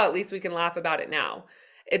like, oh, at least we can laugh about it now.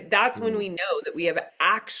 That's when Mm. we know that we have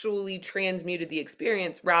actually transmuted the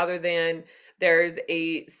experience rather than there's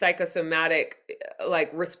a psychosomatic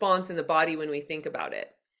like response in the body when we think about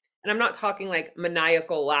it. And I'm not talking like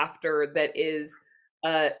maniacal laughter that is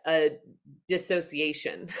a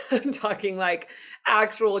dissociation. I'm talking like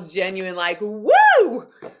actual genuine like woo,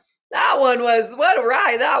 that one was, what a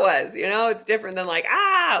ride that was. It's different than like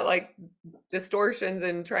like distortions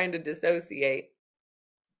and trying to dissociate.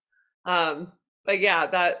 Um, but yeah,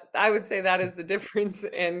 that I would say that is the difference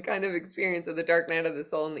and kind of experience of the dark night of the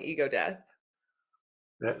soul and the ego death.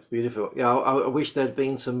 That's beautiful. Yeah, I wish there'd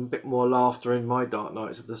been some bit more laughter in my dark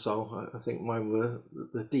nights of the soul. I think mine were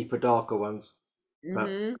the deeper, darker ones. But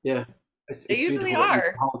Hmm. yeah, They it's usually beautiful that you can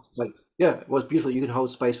are. hold space. Yeah, it was beautiful. You can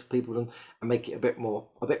hold space for people and make it a bit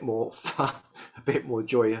more fun, a bit more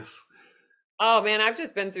joyous. Oh man,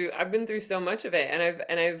 I've been through so much of it,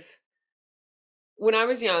 and I've when I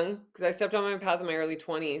was young, because I stepped on my path in my early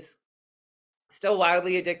 20s, still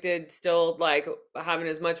wildly addicted, still like having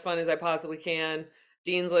as much fun as I possibly can.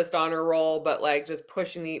 Dean's List honor roll, but like just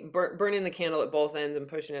pushing burning the candle at both ends and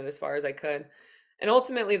pushing it as far as I could. And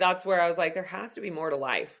ultimately, that's where I was like, there has to be more to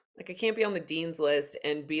life. Like, I can't be on the Dean's List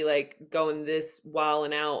and be like going this while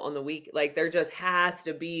and out on the week. Like, there just has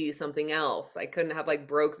to be something else. I couldn't have like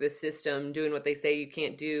broke the system doing what they say you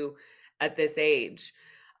can't do at this age.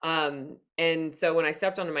 And so when I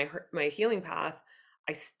stepped onto my healing path,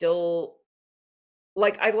 I still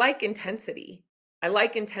like I like intensity. I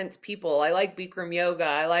like intense people. I like Bikram yoga.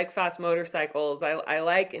 I like fast motorcycles. I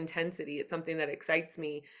like intensity. It's something that excites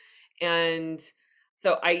me. And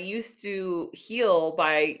so I used to heal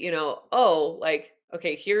by, oh, like,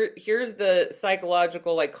 okay, here's the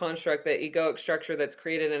psychological like construct, that egoic structure that's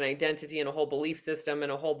created an identity and a whole belief system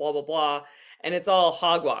and a whole blah blah blah. And it's all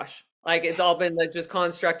hogwash. Like it's all been like just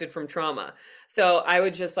constructed from trauma. So I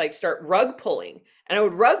would just like start rug pulling and I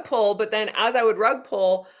would rug pull, but then as I would rug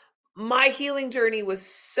pull, my healing journey was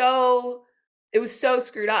so it was so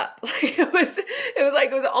screwed up. Like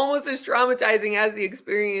it was almost as traumatizing as the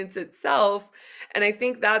experience itself. And I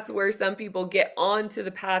think that's where some people get onto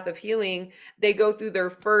the path of healing. They go through their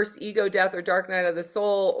first ego death or dark night of the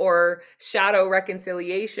soul or shadow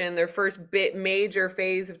reconciliation, their first bit major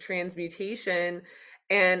phase of transmutation.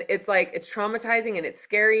 And it's like it's traumatizing and it's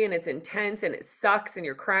scary and it's intense and it sucks and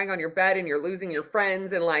you're crying on your bed and you're losing your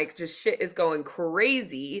friends and like just shit is going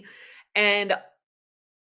crazy. And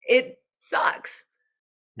it sucks.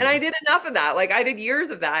 And I Mm. did enough of that. Like I did years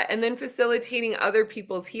of that. And then facilitating other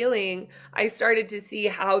people's healing, I started to see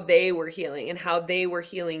how they were healing and how they were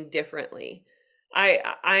healing differently.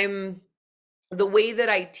 I'm the way that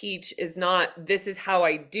I teach is not this is how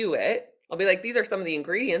I do it. I'll be like, these are some of the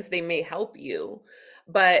ingredients, they may help you.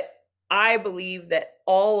 But I believe that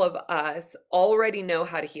all of us already know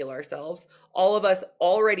how to heal ourselves. All of us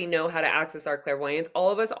already know how to access our clairvoyance. All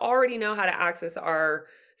of us already know how to access our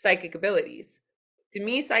psychic abilities. To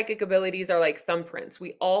me, psychic abilities are like thumbprints.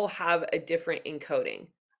 We all have a different encoding.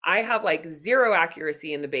 I have like zero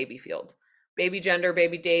accuracy in the baby field. Baby gender,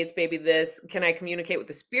 baby dates, baby this. Can I communicate with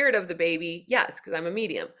the spirit of the baby? Yes, because I'm a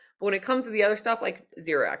medium. But when it comes to the other stuff, like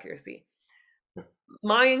zero accuracy.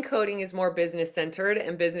 My encoding is more business centered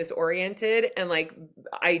and business oriented and like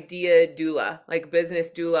idea doula, like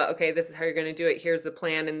business doula. Okay, this is how you're going to do it. Here's the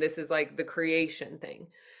plan. And this is like the creation thing.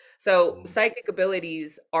 So Mm. psychic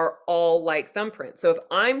abilities are all like thumbprints. So if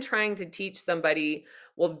I'm trying to teach somebody,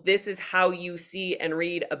 well, this is how you see and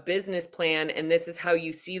read a business plan, and this is how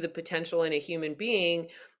you see the potential in a human being,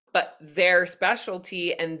 but their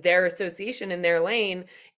specialty and their association in their lane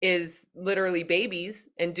is literally babies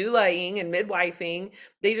and doulaing and midwifing.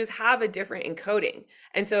 They just have a different encoding.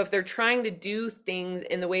 And so if they're trying to do things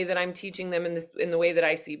in the way that I'm teaching them in the way that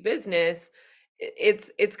I see business,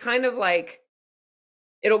 it's kind of like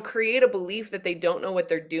it'll create a belief that they don't know what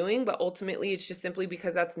they're doing, but ultimately it's just simply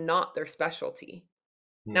because that's not their specialty.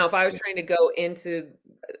 Now, Mm. if I was Yeah. trying to go into,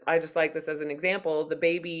 I just like this as an example, the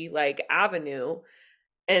baby like avenue,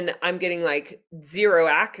 and I'm getting like zero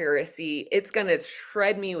accuracy, it's going to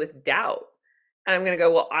shred me with doubt. And I'm going to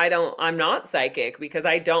go, well, I'm not psychic because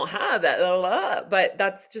I don't have that. Blah, blah, blah. But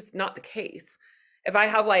that's just not the case. If I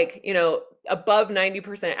have like, above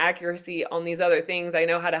 90% accuracy on these other things, I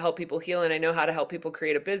know how to help people heal and I know how to help people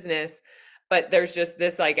create a business. But there's just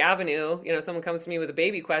this like avenue, someone comes to me with a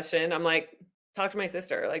baby question. I'm like, talk to my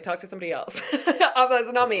sister, like talk to somebody else.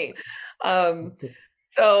 That's not me. Um,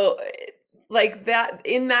 so like that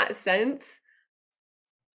in that sense,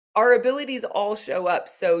 our abilities all show up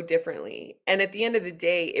so differently. And at the end of the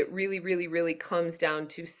day, it really, really, really comes down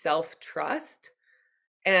to self-trust.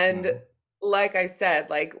 And Mhm. like I said,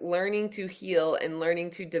 like learning to heal and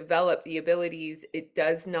learning to develop the abilities, it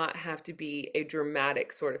does not have to be a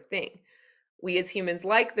dramatic sort of thing. We as humans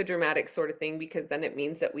like the dramatic sort of thing because then it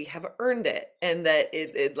means that we have earned it and that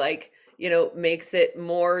it like, makes it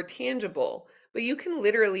more tangible. But you can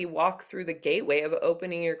literally walk through the gateway of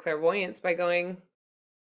opening your clairvoyance by going,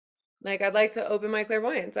 like, I'd like to open my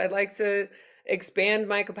clairvoyance. I'd like to expand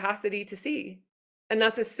my capacity to see. And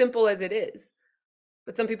that's as simple as it is.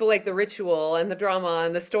 But some people like the ritual and the drama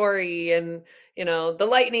and the story and, the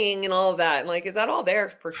lightning and all of that. And like, is that all there?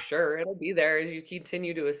 For sure. It'll be there as you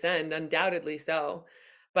continue to ascend, undoubtedly so.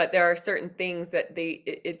 But there are certain things that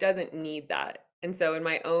it doesn't need that. And so in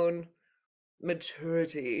my own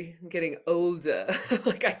maturity, getting older,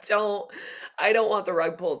 like I don't want the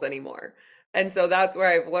rug pulls anymore. And so that's where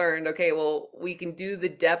I've learned, okay, well, we can do the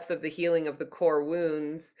depth of the healing of the core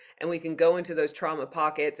wounds and we can go into those trauma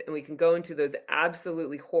pockets and we can go into those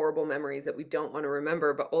absolutely horrible memories that we don't want to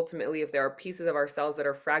remember. But ultimately, if there are pieces of ourselves that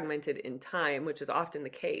are fragmented in time, which is often the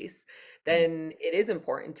case, Mm. then it is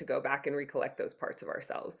important to go back and recollect those parts of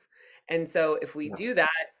ourselves. And so if we Yeah. do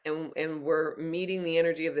that and we're meeting the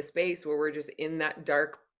energy of the space where we're just in that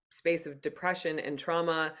dark space of depression and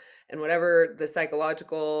trauma and whatever the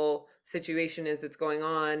psychological situation is that's going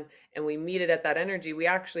on, and we meet it at that energy, we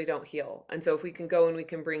actually don't heal. And so if we can go and we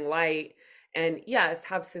can bring light and yes,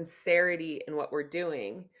 have sincerity in what we're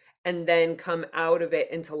doing, and then come out of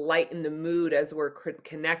it into lighten the mood as we're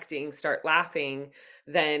connecting, start laughing,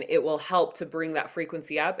 then it will help to bring that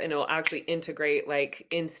frequency up and it'll actually integrate like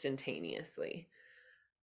instantaneously.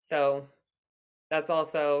 So that's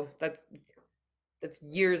also that's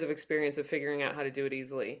years of experience of figuring out how to do it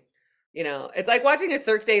easily. It's like watching a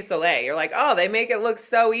Cirque du Soleil. You're like, oh, they make it look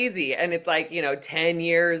so easy. And it's like, 10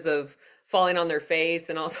 years of falling on their face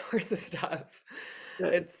and all sorts of stuff. Yeah,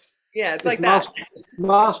 Yeah, it's it's like that.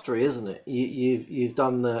 mastery, isn't it? You've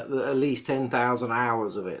done the at least 10,000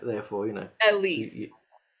 hours of it. Therefore, At so least.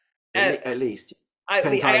 at At, least.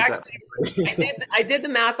 10 I times that. actually I did the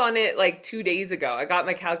math on it like 2 days ago. I got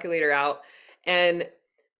my calculator out, and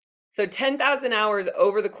so 10,000 hours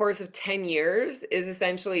over the course of 10 years is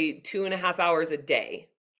essentially 2.5 hours a day.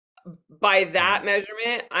 By that Mm,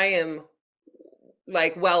 measurement, I am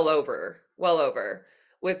like well over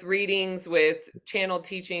with readings, with channel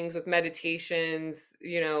teachings, with meditations,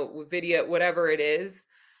 with video, whatever it is.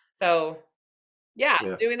 So, yeah,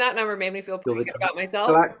 yeah. doing that number made me feel You're pretty the good about myself.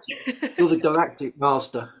 galactic, you're the galactic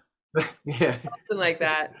master. Yeah. Something like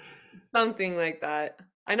that. Something like that.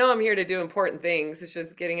 I know I'm here to do important things. It's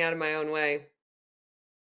just getting out of my own way.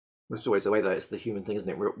 It's always the way that it's the human thing, isn't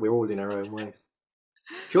it? We're all in our own ways.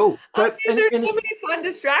 Cool. I So, mean, there's so many fun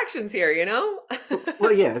distractions here, you know?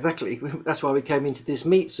 well, yeah, exactly. That's why we came into this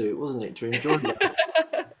meat suit, wasn't it? To enjoy life.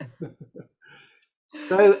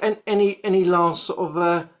 So, and any last sort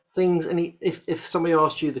of things? Any if somebody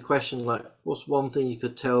asked you the question like, what's one thing you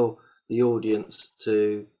could tell the audience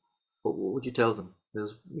to? What would you tell them?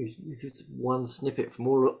 There's if it's one snippet from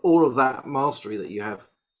all of that mastery that you have.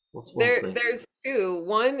 What's one thing? There's two.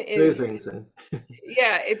 One Two is, things then.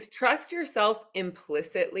 yeah, it's trust yourself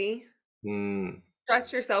implicitly. Mm,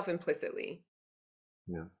 Trust yourself implicitly.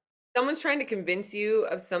 yeah. Someone's trying to convince you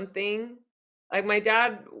of something. Like my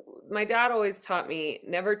dad always taught me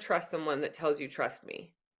never trust someone that tells you trust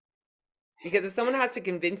me. Because if someone has to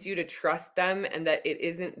convince you to trust them and that it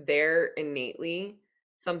isn't there innately,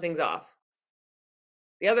 something's off.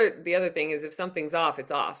 The other thing is if something's off,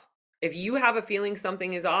 it's off. If you have a feeling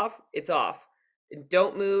something is off, it's off.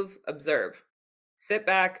 Don't move, observe. Sit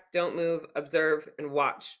back, don't move, observe, and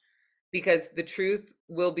watch. Because the truth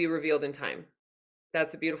will be revealed in time.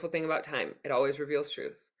 That's a beautiful thing about time. It always reveals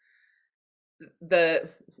truth. The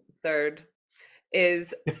third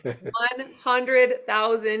is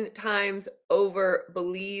 100,000 times over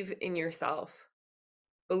believe in yourself.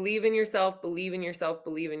 Believe in yourself, believe in yourself,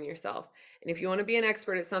 believe in yourself. And if you want to be an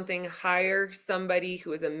expert at something, hire somebody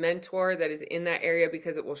who is a mentor that is in that area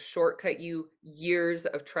because it will shortcut you years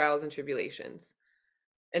of trials and tribulations.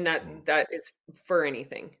 And that is for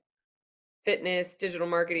anything. Fitness, digital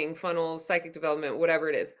marketing, funnels, psychic development, whatever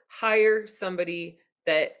it is. Hire somebody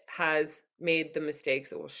that has made the mistakes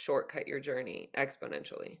that will shortcut your journey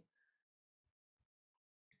exponentially.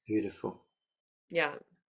 Beautiful. Yeah.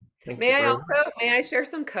 Thank you very much. May I share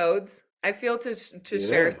some codes? I feel to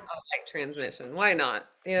share Yeah. some light transmission. Why not?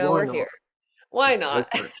 Why We're here. not? Why Let's go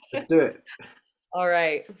not? for it. Let's do it. All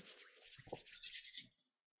right.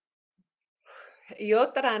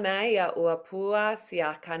 Yotranaya uapua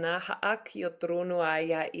siakana haak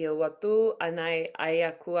yotrunuaya iwatu anai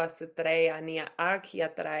ayakua sitrei ania ak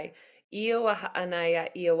yatrai Iwa anaya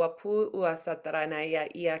iwapu uasatranaya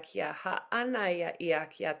iakia ha anaya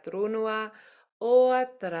iakia trunua o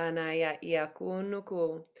tranaya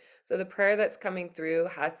iakunuku. So the prayer that's coming through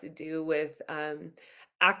has to do with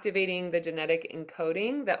activating the genetic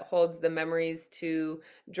encoding that holds the memories to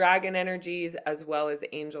dragon energies as well as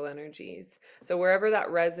angel energies. So wherever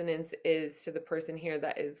that resonance is to the person here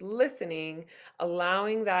that is listening,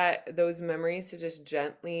 allowing those memories to just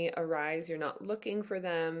gently arise. You're not looking for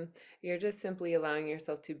them. You're just simply allowing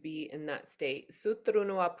yourself to be in that state.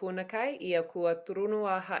 Sutrunua punakai, ia kua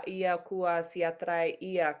trunua ha ia kua siatrai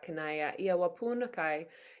ia kanaya ia wapunakai.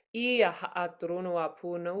 Ia ha'atrunua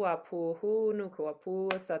punua puhunu kua pu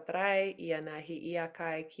satrai ia nahi ia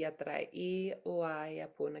kai kiatrai I uaia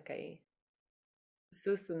punakai.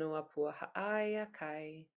 Susunua pua ha'aia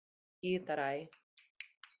kai I tarai.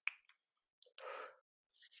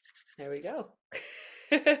 There we go.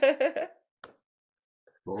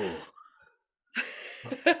 Oh,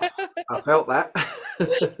 I felt that.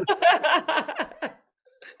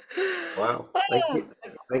 Wow. Thank you.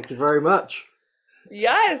 Thank you very much.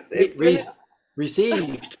 Yes, Re- it's been re-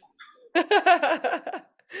 Received.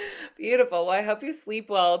 beautiful. Well, I hope you sleep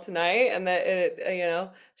well tonight and that it,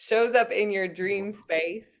 shows up in your dream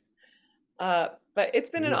space. But it's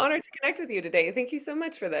been an Yeah. honor to connect with you today. Thank you so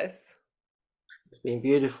much for this. It's been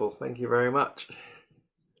beautiful. Thank you very much.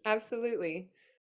 Absolutely.